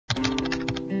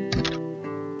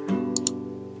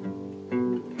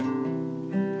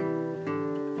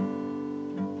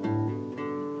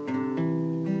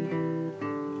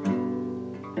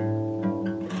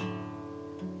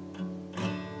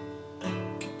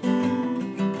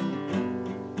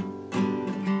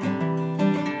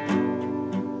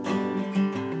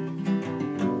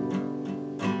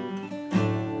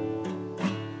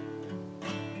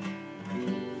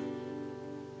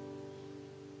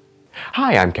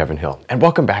Hi, I'm Kevin Hill, and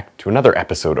welcome back to another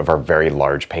episode of our very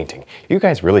large painting. You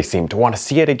guys really seem to want to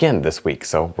see it again this week,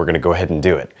 so we're going to go ahead and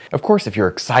do it. Of course, if you're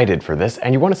excited for this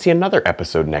and you want to see another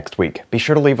episode next week, be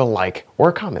sure to leave a like or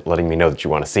a comment letting me know that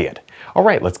you want to see it. All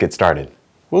right, let's get started.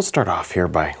 We'll start off here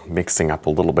by mixing up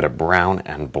a little bit of brown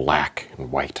and black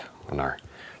and white on our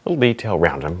little detail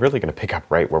round. I'm really going to pick up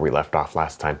right where we left off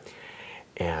last time,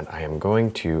 and I am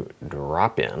going to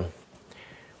drop in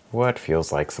what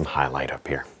feels like some highlight up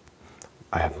here.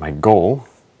 My goal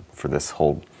for this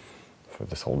whole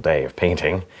day of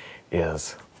painting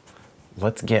is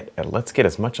let's get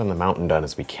as much on the mountain done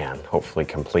as we can, hopefully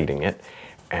completing it,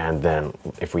 and then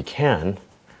if we can,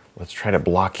 let's try to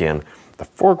block in the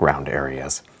foreground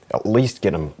areas, at least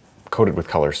get them coated with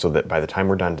color so that by the time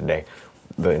we're done today,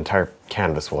 the entire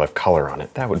canvas will have color on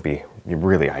it. That would be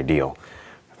really ideal.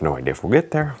 I have no idea if we'll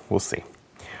get there. We'll see.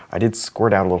 I did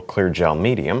squirt out a little clear gel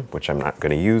medium, which I'm not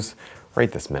going to use right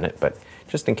this minute, but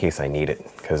just in case I need it,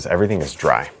 because everything is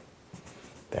dry.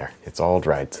 There, it's all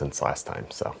dried since last time,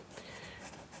 so.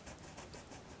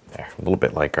 There, a little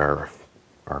bit like our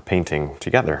painting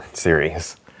together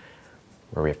series,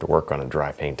 where we have to work on a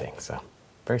dry painting, so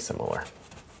very similar.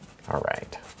 All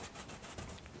right.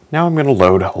 Now I'm going to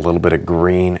load a little bit of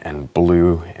green and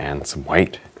blue and some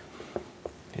white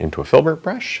into a filbert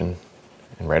brush, and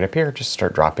right up here, just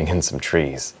start dropping in some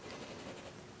trees.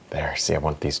 There, see, I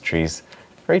want these trees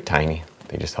very tiny.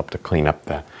 They just help to clean up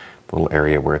the little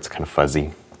area where it's kind of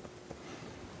fuzzy.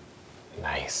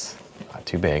 Nice, not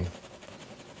too big.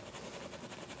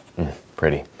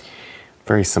 Pretty.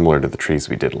 Very similar to the trees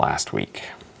we did last week.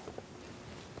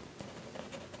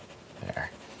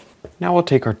 There. Now we'll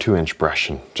take our 2-inch brush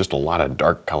and just a lot of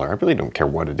dark color. I really don't care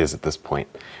what it is at this point.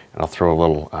 And I'll throw a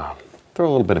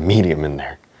little bit of medium in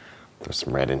there. Throw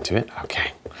some red into it.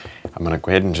 Okay. I'm going to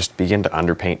go ahead and just begin to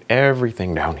underpaint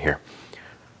everything down here.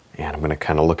 And I'm going to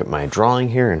kind of look at my drawing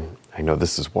here, and I know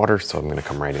this is water, so I'm going to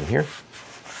come right in here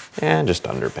and just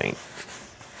underpaint.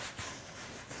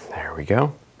 There we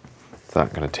go. It's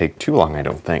not going to take too long, I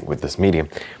don't think, with this medium.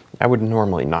 I would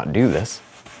normally not do this,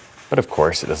 but of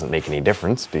course it doesn't make any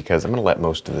difference because I'm going to let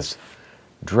most of this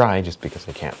dry just because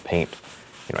I can't paint,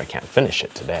 I can't finish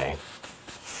it today.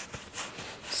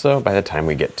 So by the time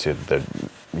we get to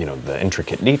the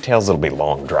intricate details, it'll be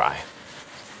long dry.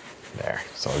 There,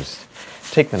 so I'll just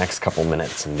take the next couple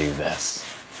minutes and do this.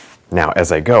 Now,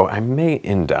 as I go, I may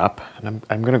end up, and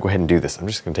I'm going to go ahead and do this. I'm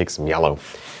just going to take some yellow,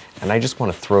 and I just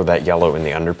want to throw that yellow in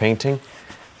the underpainting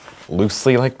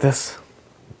loosely like this,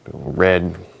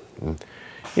 red, and,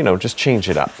 just change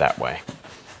it up that way,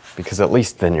 because at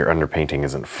least then your underpainting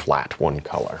isn't flat one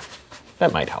color.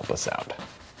 That might help us out.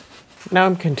 Now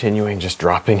I'm continuing just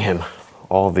dropping in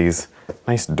all these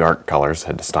nice dark colors.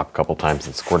 Had to stop a couple times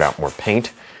and squirt out more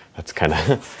paint. That's kind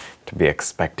of to be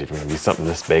expected when you do something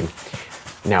this big.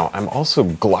 Now I'm also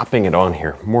glopping it on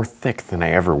here more thick than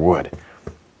I ever would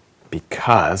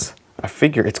because I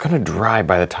figure it's going to dry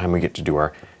by the time we get to do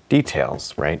our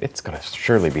details, right? It's going to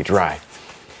surely be dry.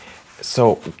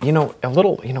 So, a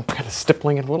little, kind of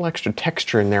stippling and a little extra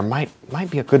texture in there might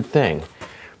be a good thing,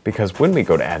 because when we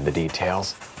go to add the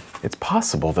details, it's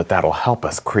possible that that'll help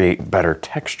us create better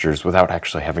textures without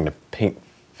actually having to paint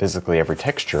physically every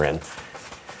texture in.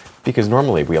 Because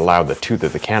normally we allow the tooth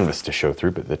of the canvas to show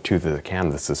through, but the tooth of the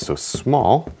canvas is so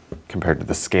small compared to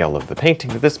the scale of the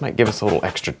painting that this might give us a little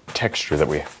extra texture that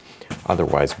we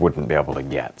otherwise wouldn't be able to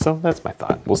get. So that's my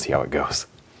thought. We'll see how it goes.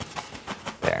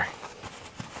 There.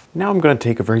 Now I'm going to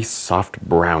take a very soft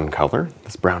brown color.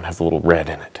 This brown has a little red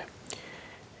in it.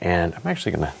 And I'm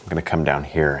actually going to come down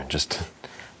here and just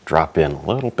drop in a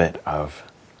little bit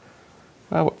of,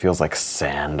 well, what feels like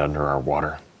sand under our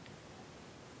water.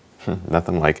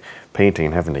 Nothing like painting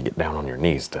and having to get down on your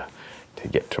knees to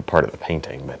get to a part of the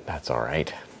painting, but that's all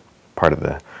right. Part of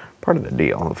the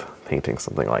deal of painting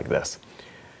something like this.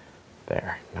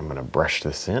 There. I'm going to brush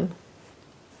this in.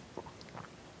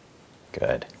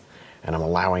 Good. And I'm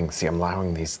allowing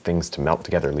these things to melt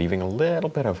together, leaving a little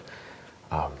bit of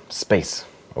space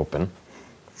open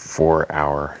for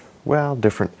our, well,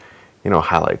 different,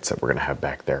 highlights that we're going to have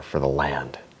back there for the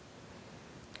land.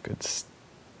 Good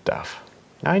stuff.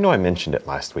 Now, I know I mentioned it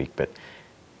last week, but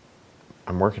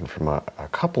I'm working from a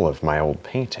couple of my old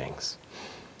paintings,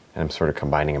 and I'm sort of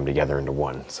combining them together into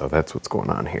one, so that's what's going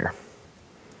on here.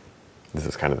 This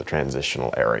is kind of the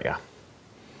transitional area.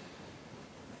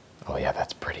 Oh yeah,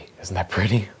 that's pretty. Isn't that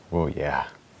pretty? Oh yeah.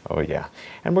 Oh yeah.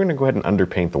 And we're going to go ahead and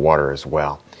underpaint the water as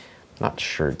well. Not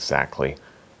sure exactly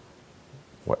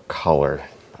what color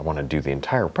I want to do the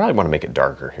entire. Probably want to make it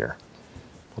darker here.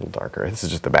 A little darker. This is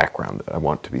just the background that I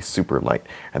want to be super light.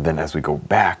 And then as we go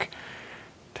back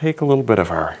to take a little bit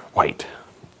of our white,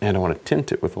 and I want to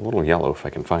tint it with a little yellow if I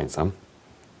can find some.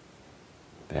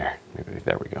 There, maybe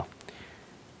there we go.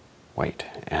 White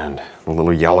and a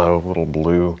little yellow, a little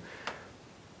blue.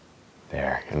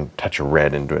 There, and a touch of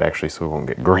red into it actually so it won't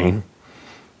get green.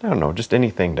 I don't know, just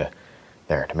anything to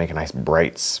make a nice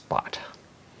bright spot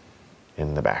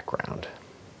in the background.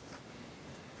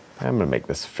 I'm going to make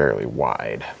this fairly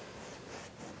wide.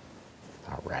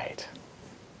 All right.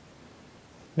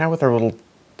 Now with our little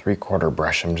 3/4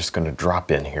 brush, I'm just going to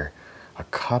drop in here a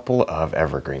couple of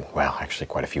evergreen, well, actually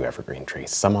quite a few evergreen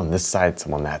trees. Some on this side,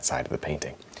 some on that side of the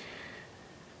painting.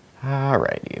 All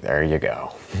righty, there you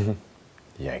go.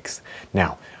 Yikes.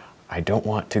 Now, I don't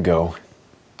want to go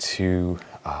too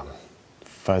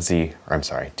fuzzy, or I'm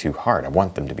sorry, too hard. I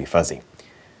want them to be fuzzy.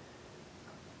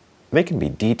 They can be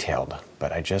detailed,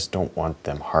 but I just don't want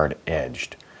them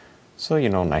hard-edged. So, you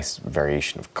know, nice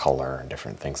variation of color and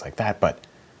different things like that, but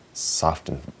soft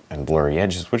and blurry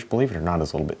edges, which, believe it or not,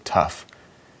 is a little bit tough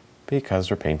because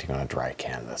we're painting on a dry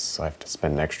canvas. So I have to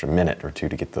spend an extra minute or two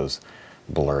to get those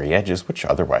blurry edges, which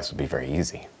otherwise would be very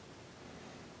easy.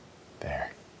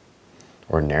 There.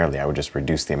 Ordinarily, I would just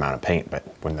reduce the amount of paint, but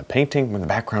when the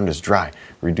background is dry,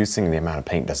 reducing the amount of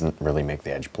paint doesn't really make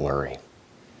the edge blurry.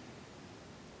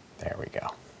 There we go.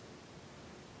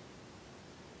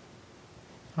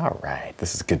 All right,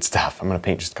 this is good stuff. I'm going to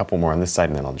paint just a couple more on this side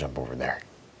and then I'll jump over there.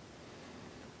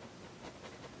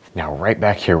 Now, right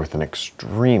back here with an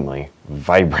extremely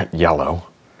vibrant yellow,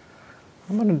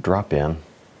 I'm going to drop in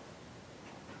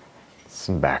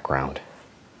some background.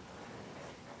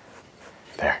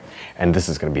 There. And this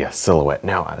is going to be a silhouette.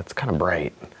 Now, it's kind of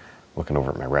bright. Looking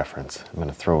over at my reference, I'm going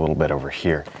to throw a little bit over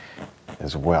here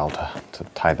as well to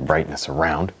tie the brightness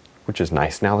around, which is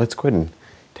nice. Now, let's go ahead and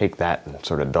take that and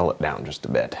sort of dull it down just a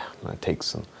bit. I'm going to take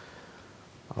some,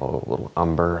 a little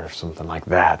umber or something like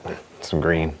that, some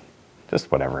green,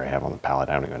 just whatever I have on the palette.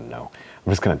 I don't even know.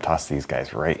 I'm just going to toss these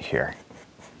guys right here.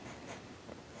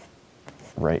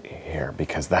 Right here,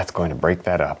 because that's going to break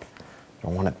that up. I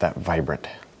don't want it that vibrant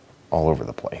all over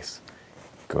the place.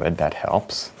 Good, that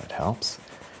helps. That helps.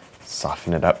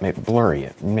 Soften it up, make it blurry.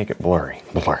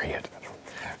 Blurry it.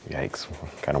 Yikes,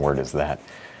 what kind of word is that?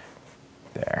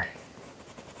 There.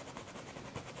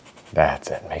 That's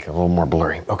it, make it a little more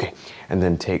blurry. Okay, and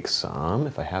then take some,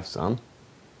 if I have some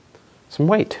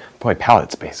white. Boy,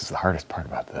 palette space is the hardest part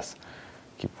about this.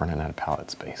 Keep running out of palette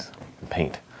space and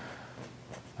paint.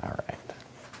 All right.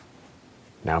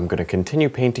 Now I'm going to continue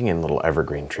painting in little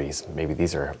evergreen trees. Maybe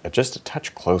these are just a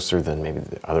touch closer than maybe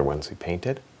the other ones we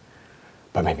painted,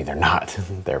 but maybe they're not.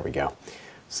 There we go.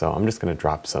 So I'm just going to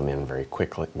drop some in very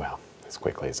quickly, well, as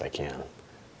quickly as I can.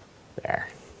 There.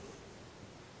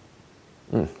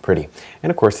 Pretty.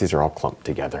 And of course, these are all clumped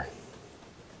together.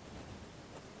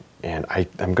 And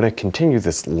I'm going to continue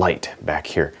this light back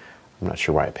here. I'm not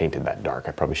sure why I painted that dark.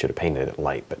 I probably should have painted it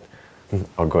light, but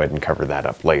I'll go ahead and cover that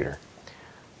up later.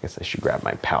 I guess I should grab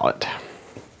my palette.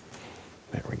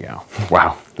 There we go.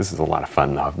 Wow, this is a lot of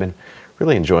fun though. I've been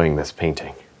really enjoying this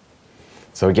painting.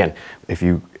 So again, if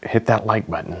you hit that like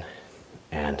button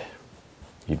and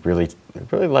you'd really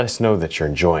let us know that you're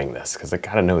enjoying this, because I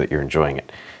gotta know that you're enjoying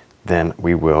it, then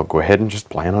we will go ahead and just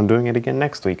plan on doing it again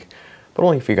next week. But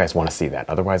only if you guys want to see that.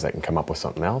 Otherwise, I can come up with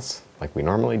something else like we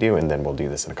normally do, and then we'll do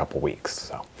this in a couple weeks.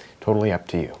 So totally up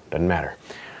to you. Doesn't matter.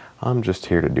 I'm just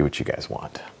here to do what you guys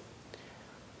want.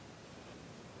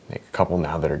 Make a couple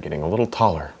now that are getting a little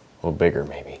taller, a little bigger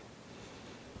maybe.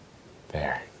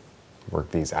 There.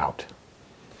 Work these out.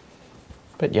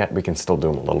 But yet we can still do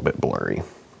them a little bit blurry.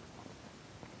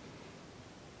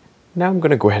 Now I'm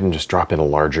going to go ahead and just drop in a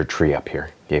larger tree up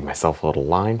here. Gave myself a little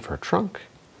line for a trunk.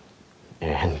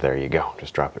 And there you go.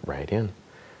 Just drop it right in.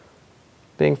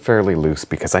 Being fairly loose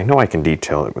because I know I can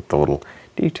detail it with the little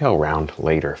detail round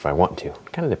later if I want to.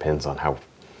 It kind of depends on how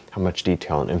much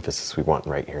detail and emphasis we want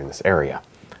right here in this area.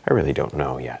 I really don't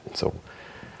know yet. So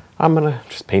I'm going to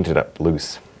just paint it up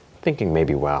loose. Thinking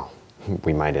maybe, well,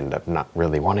 we might end up not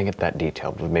really wanting it that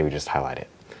detailed, but maybe just highlight it.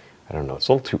 I don't know. It's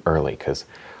a little too early because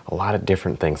a lot of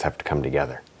different things have to come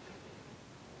together.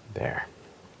 There.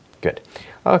 Good.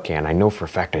 Okay, and I know for a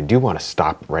fact I do want to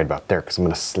stop right about there because I'm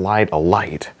going to slide a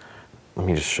light. Let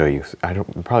me just show you.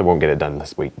 Probably won't get it done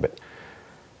this week, but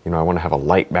you know, I want to have a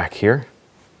light back here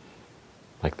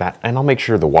like that, and I'll make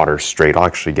sure the water's straight. I'll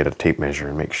actually get a tape measure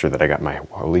and make sure that I got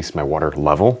at least my water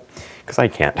level, because I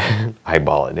can't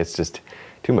eyeball it. It's just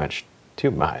too much,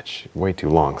 way too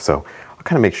long. So I'll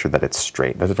kind of make sure that it's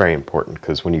straight. That's very important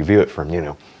because when you view it from,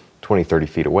 20, 30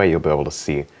 feet away, you'll be able to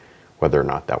see whether or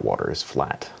not that water is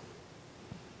flat.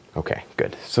 Okay,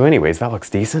 good. So anyways, that looks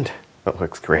decent. That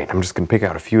looks great. I'm just going to pick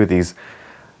out a few of these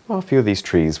well, a few of these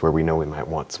trees where we know we might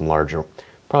want some larger,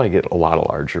 probably get a lot of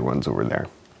larger ones over there.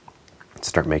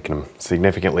 Start making them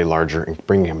significantly larger and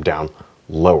bringing them down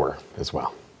lower as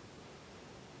well.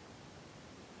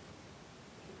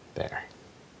 There.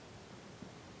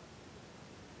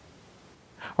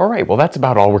 All right, well, that's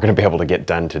about all we're going to be able to get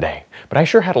done today. But I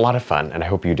sure had a lot of fun, and I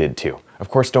hope you did too. Of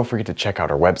course, don't forget to check out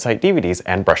our website, DVDs,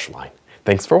 and brush line.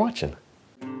 Thanks for watching.